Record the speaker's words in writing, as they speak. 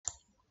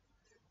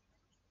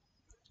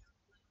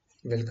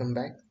Welcome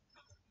back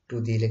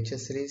to the lecture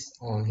series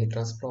on heat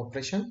transfer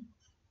operation.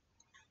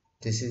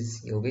 This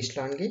is Yogesh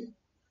Lange.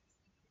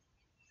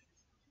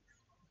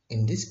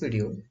 In this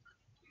video,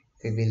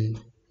 we will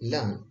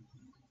learn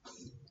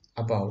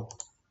about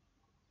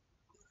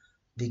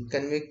the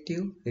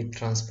convective heat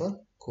transfer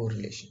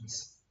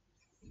correlations.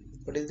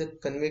 What is the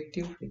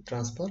convective heat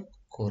transfer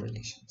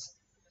correlations?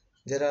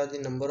 There are the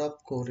number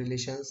of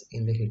correlations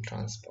in the heat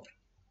transfer.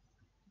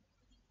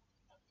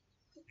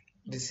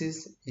 This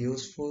is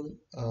useful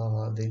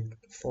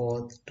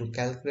to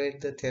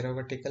calculate the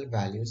theoretical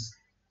values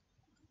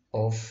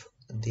of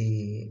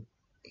the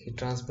heat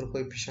transfer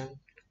coefficient,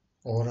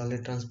 overall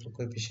heat transfer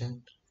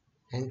coefficient,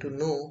 and to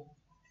know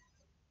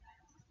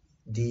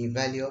the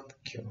value of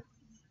Q.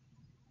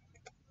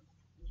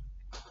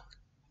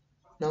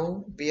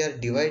 Now we are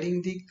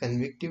dividing the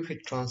convective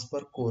heat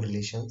transfer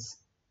correlations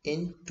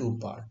in two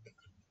parts.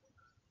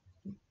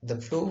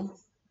 The flow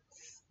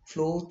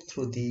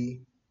through the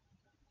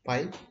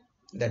pipe,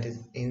 that is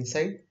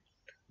inside,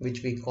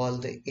 which we call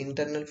the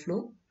internal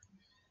flow,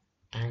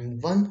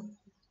 and one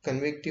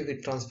convective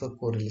heat transfer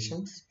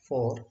correlations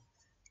for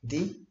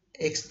the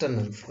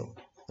external flow,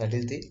 that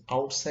is the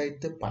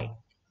outside the pipe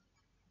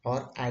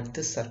or at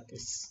the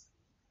surface.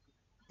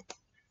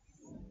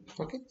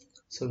 Okay,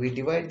 so we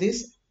divide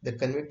the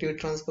convective heat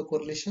transfer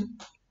correlation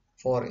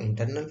for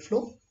internal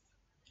flow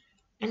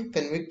and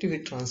convective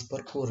heat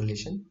transfer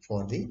correlation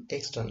for the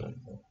external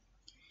flow.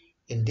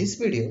 In this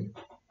video,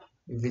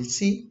 we will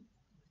see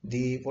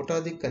what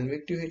are the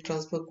convective heat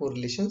transfer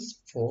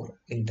correlations for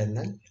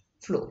internal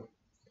flow.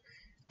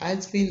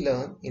 As we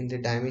learn in the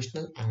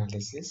dimensional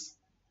analysis,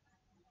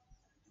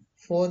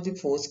 for the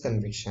force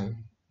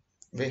convection,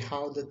 we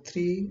have the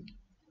three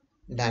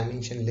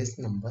dimensionless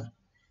number,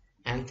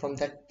 and from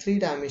that three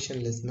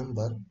dimensionless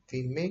number,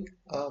 we make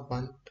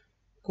one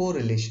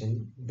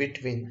correlation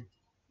between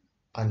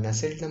a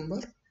Nusselt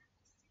number,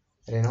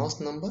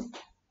 Reynolds number,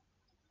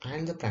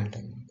 and the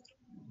Prandtl number.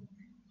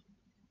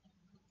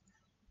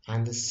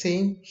 And the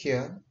same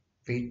here,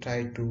 we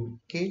try to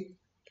get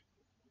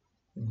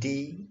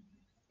the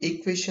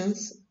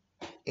equations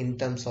in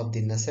terms of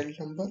the Nusselt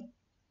number,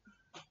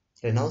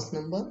 Reynolds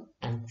number,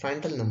 and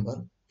Prandtl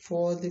number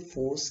for the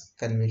force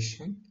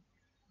convection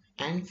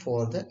and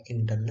for the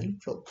internal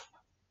flow.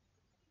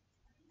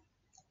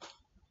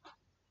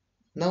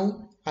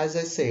 Now, as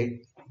I said,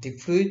 the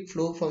fluid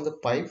flow from the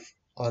pipe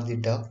or the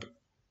duct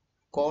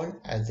called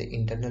as the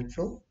internal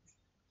flow,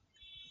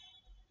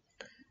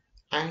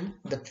 and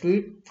the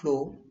fluid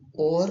flow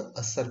over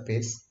a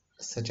surface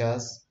such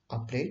as a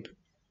plate,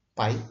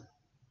 pipe,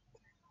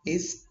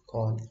 is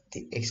called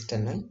the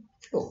external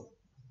flow.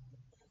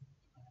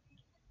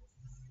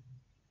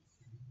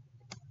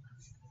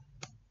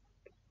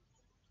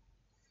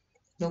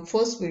 Now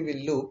first we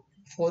will look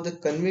for the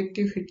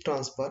convective heat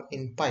transfer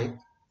in pipe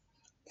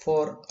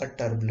for a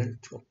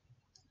turbulent flow.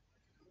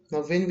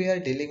 Now when we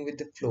are dealing with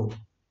the flow,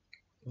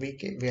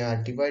 we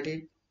are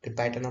divided the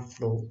pattern of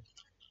flow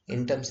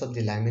in terms of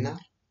the laminar,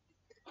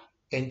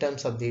 in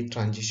terms of the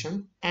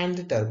transition, and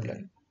the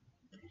turbulent.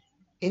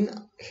 In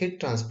heat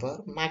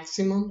transfer,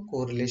 maximum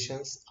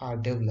correlations are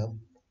developed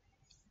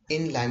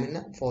in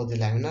for the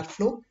laminar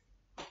flow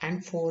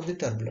and for the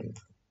turbulent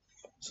flow.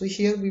 So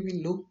here we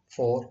will look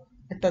for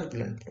a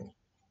turbulent flow.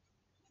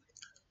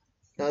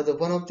 Now the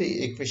one of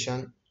the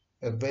equation,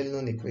 a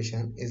well-known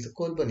equation, is the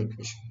Colburn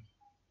equation.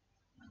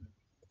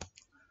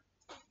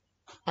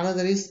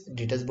 Another is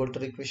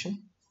Boulder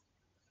equation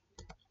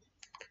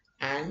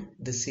and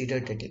the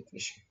Zedite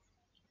equation.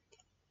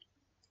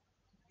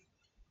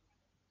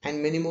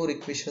 And many more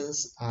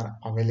equations are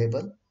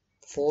available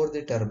for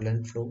the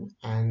turbulent flow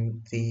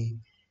and the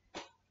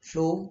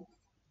flow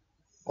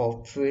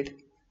of fluid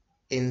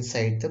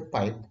inside the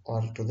pipe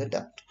or to the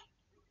duct,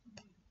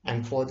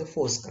 and for the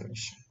force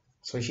convection.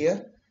 So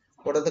here,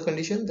 what are the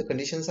conditions? The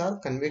conditions are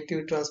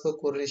convective transfer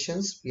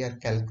correlations. We are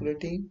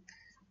calculating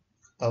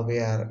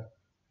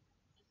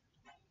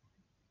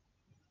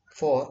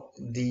for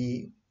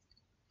the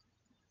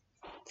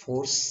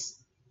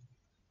force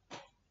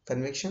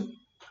convection,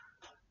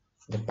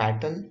 the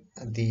pattern,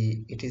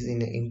 it is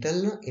in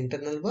an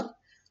internal one,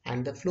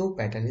 and the flow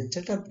pattern is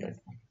the turbulent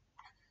one.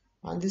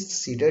 And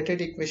this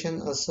Zedite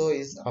equation also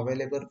is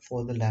available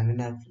for the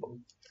laminar flow,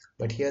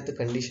 but here the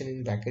condition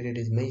in bracketed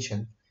is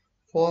mentioned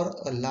for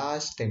a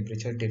large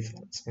temperature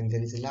difference. When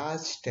there is a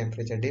large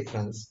temperature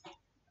difference,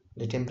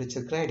 the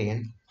temperature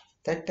gradient,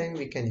 that time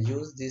we can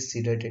use this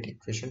Zedite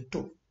equation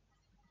too.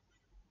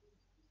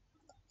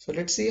 So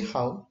let's see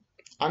how.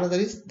 Another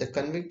is the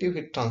convective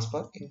heat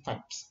transfer in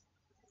pipes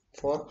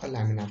for a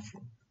laminar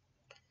flow.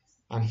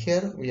 And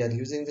here we are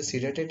using the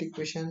Zedite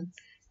equation.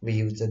 We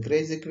use the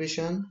Gray's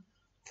equation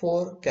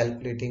for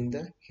calculating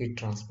the heat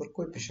transfer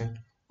coefficient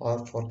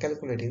or for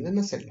calculating the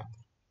Nusselt number.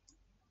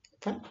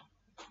 Fine.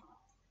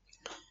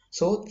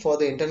 So for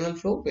the internal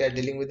flow, we are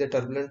dealing with the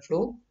turbulent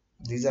flow.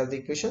 These are the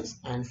equations,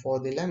 and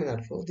for the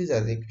laminar flow, these are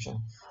the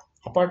equations.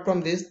 Apart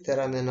from this, there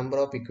are a number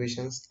of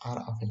equations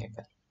are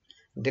available.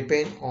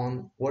 Depend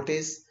on what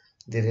is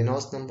the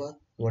Reynolds number,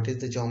 what is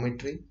the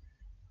geometry,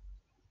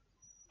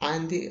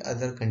 and the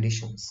other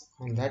conditions.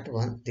 On that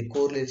one, the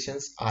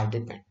correlations are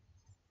depend.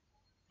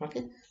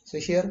 Okay, so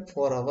here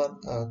for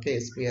our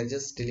case, we are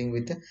just dealing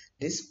with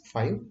these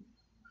 5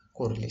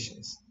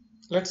 correlations.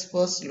 Let's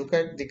first look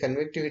at the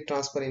convective heat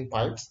transfer in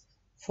pipes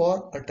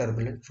for a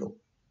turbulent flow.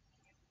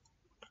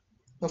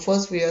 Now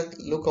first we have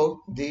look out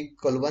the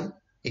Kolban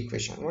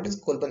equation. What is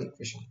Kolban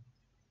equation?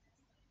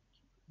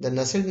 The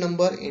Nusselt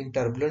number in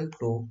turbulent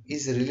flow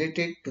is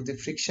related to the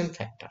friction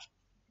factor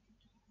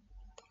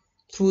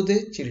through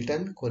the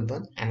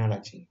Chilton-Kolban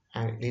analogy,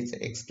 and it is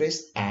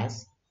expressed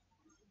as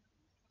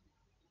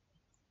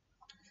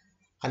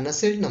a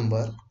Nusselt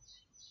number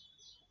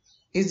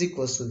is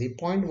equals to the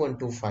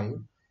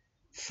 0.125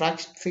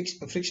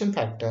 friction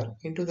factor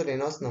into the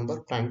Reynolds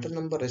number Prandtl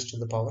number raised to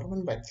the power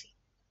 1 by 3.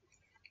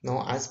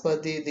 Now as per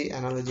the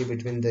analogy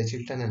between the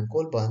Chilton and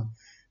Kolban,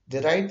 they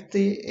write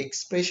the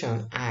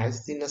expression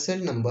as the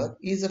Nusselt number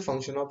is a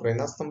function of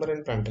Reynolds number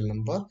and Prandtl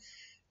number,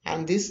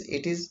 and this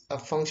it is a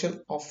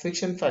function of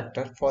friction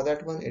factor. For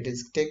that one it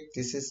is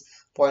this is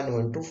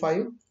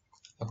 0.125,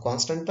 a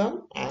constant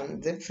term,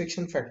 and the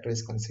friction factor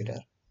is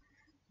considered,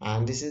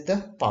 and this is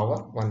the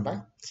power 1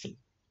 by 3.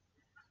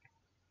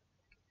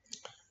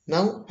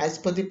 Now as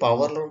per the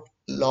power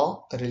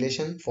law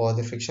relation for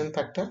the friction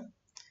factor,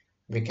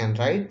 we can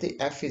write the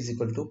F is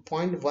equal to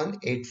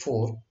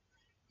 0.184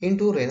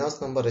 into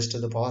Reynolds number raised to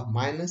the power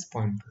minus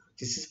 0.2.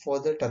 This is for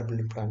the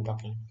turbulent flow I'm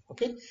talking.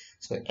 Okay,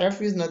 so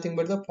F is nothing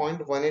but the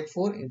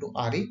 0.184 into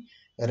Re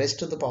raised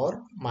to the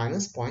power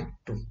minus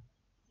 0.2.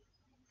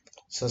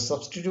 So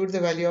substitute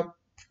the value of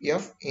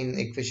F in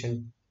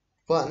equation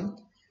 1,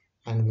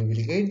 and we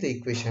will get the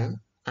equation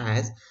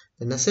as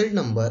the Nusselt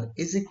number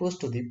is equals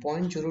to the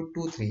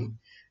 0.023,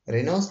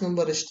 Reynolds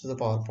number raised to the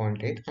power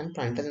 0.8, and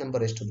Prandtl number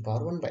raised to the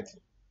power 1 by 3.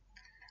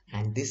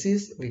 And this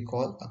is we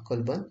call a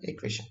Kolban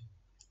equation.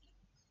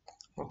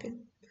 Okay.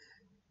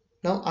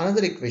 Now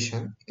another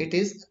equation, it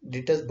is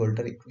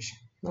Boulder equation.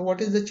 Now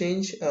what is the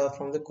change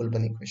from the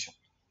Kolban equation?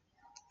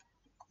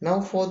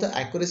 Now for the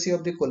accuracy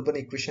of the Kolban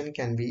equation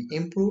can be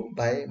improved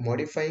by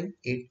modifying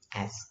it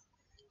as.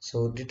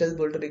 So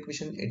Boulder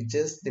equation is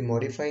just the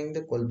modifying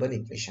the Kolban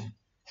equation.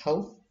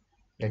 How?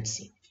 Let's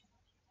see.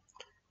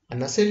 A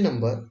Nusselt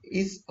number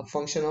is a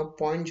function of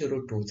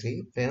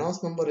 0.023,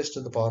 Reynolds number raised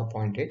to the power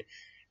 0.8,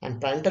 and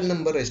Prandtl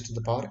number raised to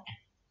the power n.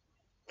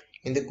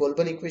 In the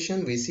Kolban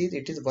equation, we see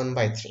it is 1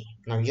 by 3.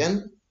 Now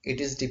n,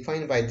 it is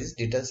defined by this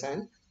Dittus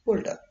and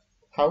Boulder.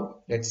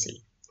 How? Let's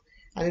see.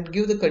 And it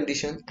gives the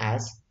condition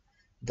as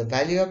the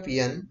value of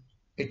n,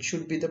 it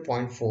should be the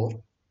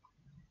 0.4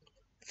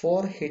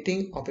 for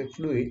heating of a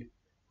fluid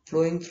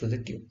flowing through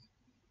the tube.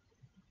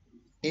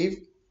 If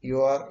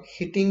you are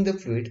heating the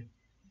fluid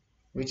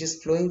which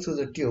is flowing through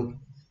the tube,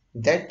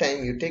 that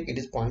time you take it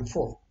is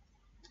 0.4.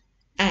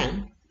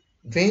 And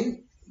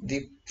when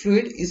the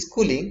fluid is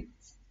cooling,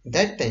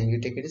 that time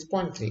you take it is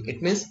 0.3.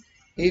 It means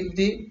if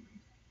the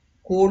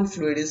cold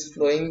fluid is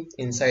flowing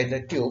inside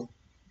the tube,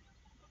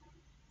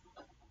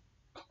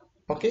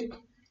 okay,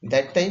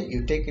 that time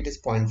you take it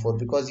is 0.4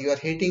 because you are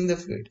heating the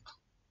fluid.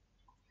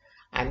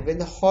 And when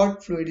the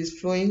hot fluid is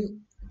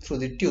flowing through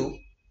the tube,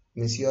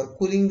 means you are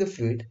cooling the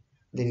fluid,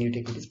 then you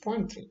take it is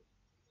 0.3.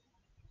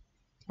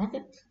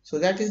 Okay, so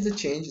that is the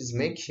change is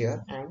made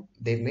here, and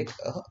they make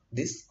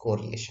this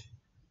correlation.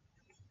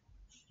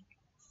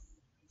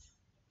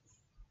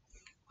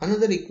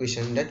 Another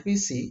equation that we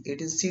see, it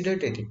is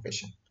Zedite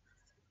equation.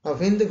 Now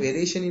when the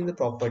variation in the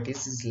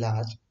properties is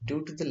large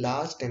due to the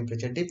large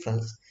temperature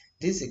difference,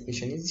 this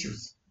equation is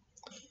used.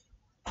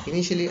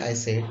 Initially I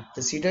said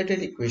the Zedite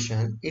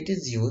equation, it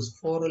is used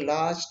for a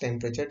large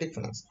temperature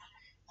difference,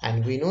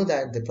 and we know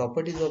that the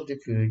properties of the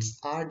fluids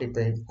are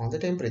dependent on the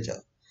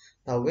temperature.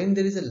 Now when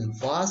there is a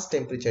vast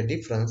temperature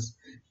difference,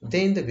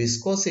 then the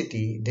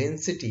viscosity,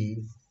 density,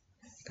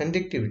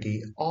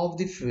 conductivity of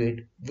the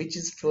fluid which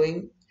is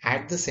flowing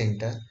at the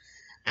center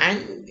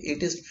and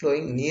it is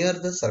flowing near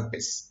the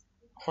surface,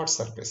 hot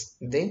surface,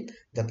 then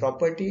the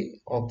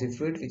property of the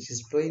fluid which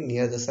is flowing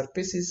near the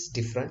surface is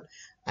different,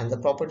 and the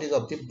properties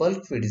of the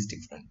bulk fluid is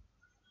different.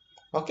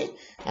 Okay,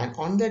 and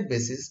on that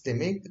basis they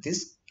make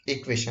this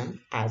equation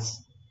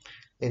as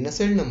the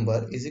Nusselt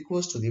number is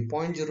equals to the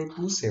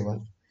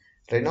 0.027,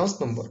 Reynolds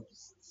number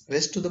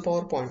raised to the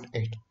power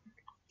 0.8,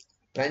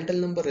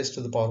 Prandtl number raised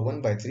to the power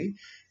 1 by 3,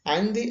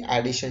 and the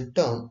addition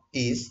term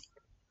is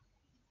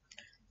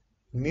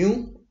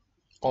mu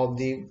of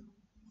the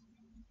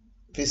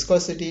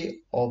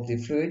viscosity of the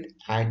fluid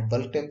at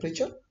bulk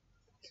temperature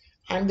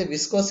and the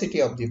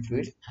viscosity of the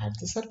fluid at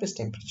the surface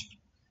temperature.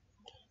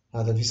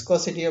 Now the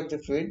viscosity of the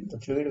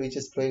fluid which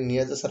is flowing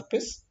near the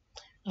surface,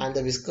 and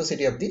the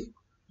viscosity of the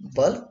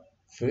bulk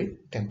fluid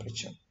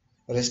temperature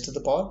raised to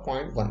the power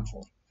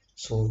 0.14.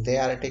 So they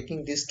are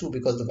taking these two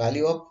because the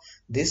value of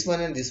this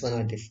one and this one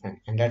are different,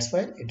 and that's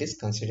why it is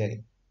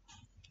considering.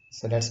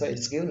 So that's why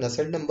it's given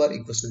Nusselt number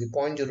equals to the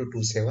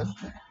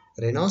 0.027,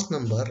 Reynolds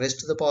number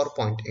raised to the power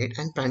 0.8,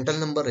 and Prandtl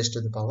number raised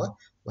to the power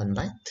 1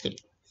 by 3.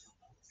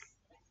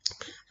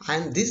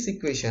 And this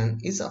equation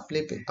is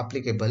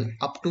applicable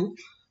up to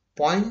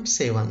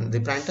 0.7, the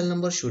Prandtl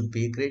number should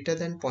be greater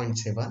than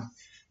 0.7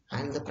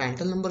 and the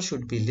Prandtl number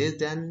should be less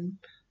than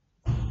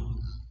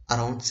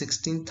around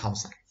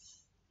 16,000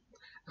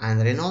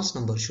 and Reynolds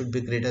number should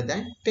be greater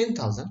than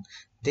 10,000,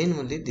 then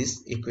only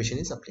this equation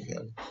is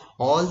applicable.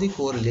 All the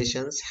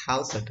correlations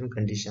have certain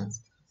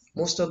conditions.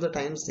 Most of the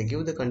times they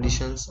give the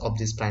conditions of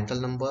this Prandtl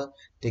number,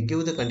 they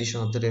give the condition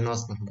of the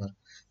Reynolds number.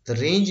 The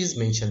range is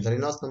mentioned. The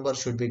Reynolds number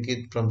should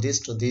be from this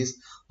to this,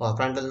 or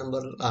Prandtl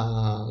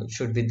number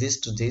should be this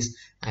to this,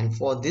 and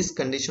for this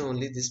condition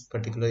only this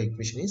particular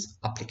equation is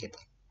applicable.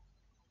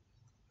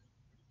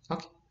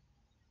 Okay.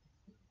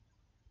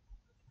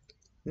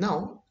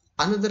 Now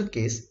another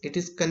case, it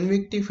is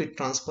convective heat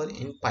transfer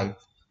in pipe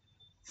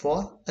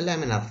for a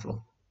laminar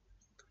flow.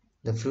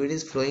 The fluid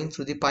is flowing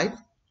through the pipe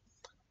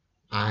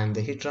and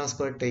the heat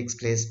transfer takes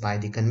place by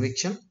the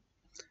convection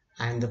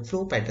and the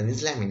flow pattern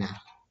is laminar.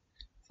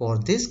 For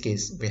this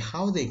case, we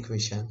have the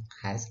equation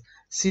as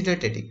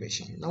Zedite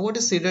equation. Now what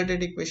is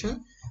Zedite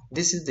equation?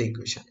 This is the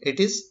equation. It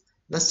is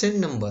Nusselt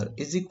number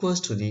is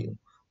equals to the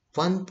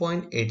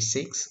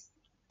 1.86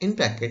 in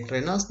bracket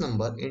Reynolds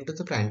number into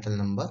the Prandtl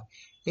number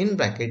in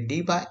bracket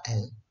d by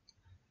L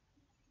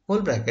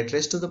whole bracket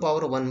raised to the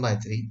power of 1 by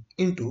 3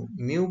 into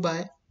mu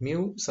by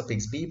mu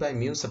suffix b by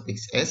mu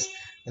suffix s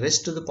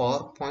raised to the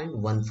power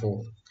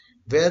 0.14,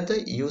 where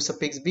the u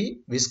suffix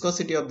b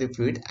viscosity of the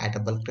fluid at a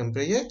bulk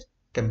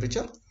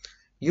temperature,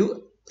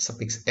 u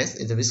suffix s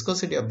is the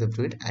viscosity of the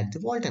fluid at the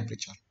wall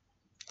temperature,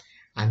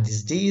 and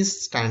this d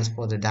stands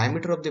for the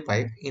diameter of the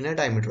pipe, inner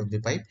diameter of the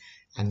pipe,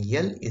 and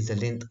L is the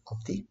length of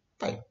the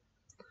pipe.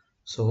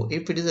 So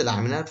if it is a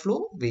laminar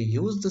flow, we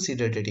use the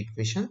Zedite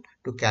equation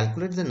to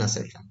calculate the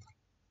Nusselt number.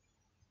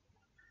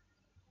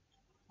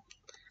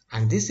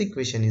 And this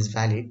equation is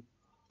valid.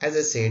 As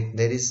I said,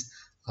 there is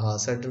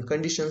certain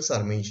conditions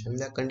are mentioned.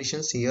 The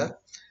conditions here,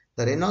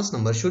 the Reynolds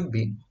number should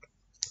be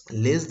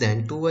less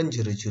than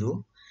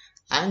 2100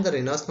 and the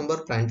Reynolds number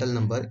Prandtl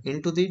number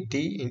into the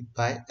d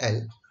by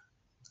L,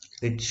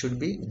 it should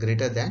be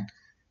greater than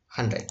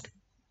 100.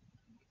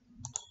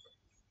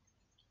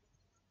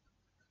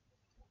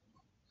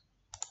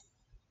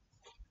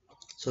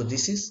 So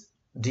this is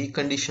the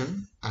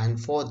condition, and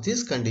for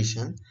this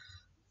condition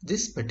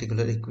this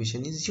particular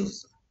equation is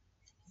used.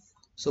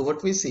 So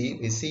what we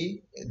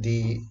see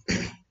the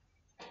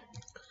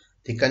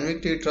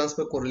convective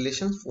transfer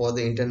correlation for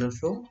the internal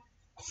flow,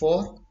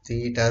 for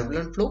the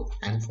turbulent flow,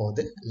 and for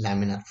the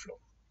laminar flow.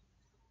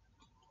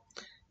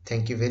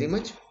 Thank you very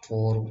much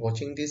for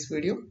watching this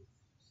video.